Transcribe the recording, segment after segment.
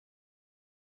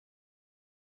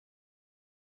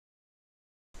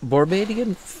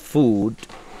Barbadian food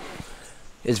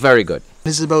is very good.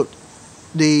 This is about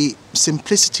the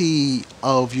simplicity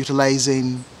of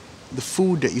utilizing the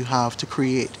food that you have to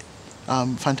create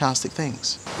fantastic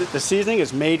things. The seasoning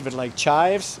is made with like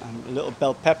chives and a little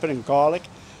bell pepper and garlic,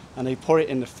 and they put it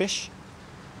in the fish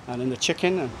and in the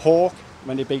chicken and pork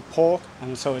when they bake pork,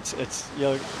 and so it's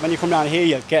when you come down here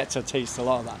you'll get to taste a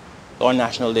lot of that. Our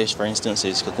national dish, for instance,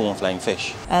 is cocoon flying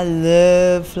fish. I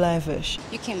love flying fish.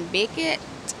 You can bake it,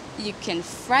 you can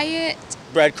fry it.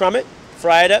 Breadcrumb it,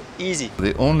 fry it up, easy.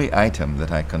 The only item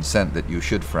that I consent that you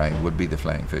should fry would be the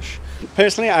flying fish.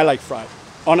 Personally, I like fried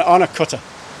on a cutter.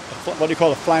 What do you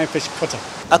call a flying fish cutter?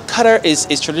 A cutter is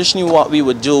traditionally what we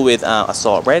would do with a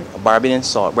salt bread. A Barbadian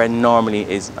salt bread normally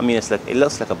is, it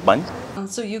looks like a bun.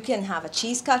 So you can have a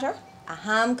cheese cutter, a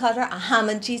ham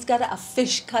and cheese cutter, a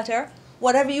fish cutter,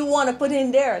 whatever you want to put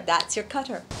in there, that's your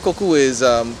cutter. Cuckoo is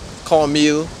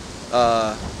cornmeal,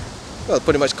 well,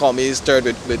 pretty much cornmeal stirred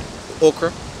with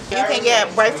okra. You can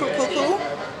get breadfruit cuckoo,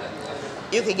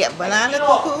 you can get banana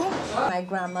cuckoo. My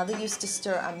grandmother used to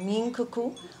stir a mean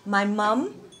cuckoo. My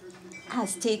mum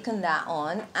has taken that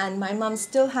on, and my mum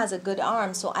still has a good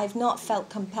arm, so I've not felt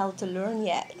compelled to learn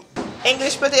yet.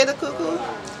 English potato cuckoo,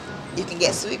 you can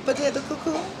get sweet potato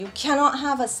cuckoo. You cannot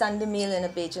have a Sunday meal in a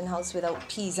Bajan house without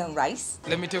peas and rice.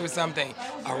 Let me tell you something,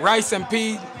 a rice and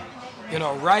peas,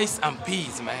 rice and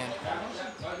peas, man.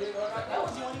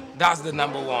 That's the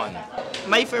number one.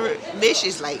 My favorite dish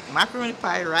is like macaroni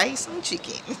pie, rice and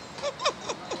chicken.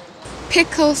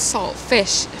 Pickle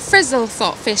saltfish, frizzle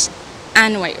saltfish,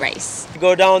 and white rice. You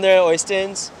go down there,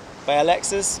 Oysters by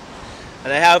Alexis,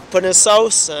 and I have pudding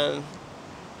sauce and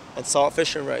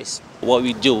saltfish and rice. What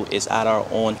we do is add our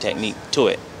own technique to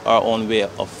it, our own way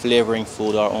of flavoring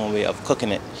food, our own way of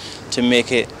cooking it, to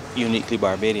make it uniquely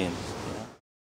Barbadian.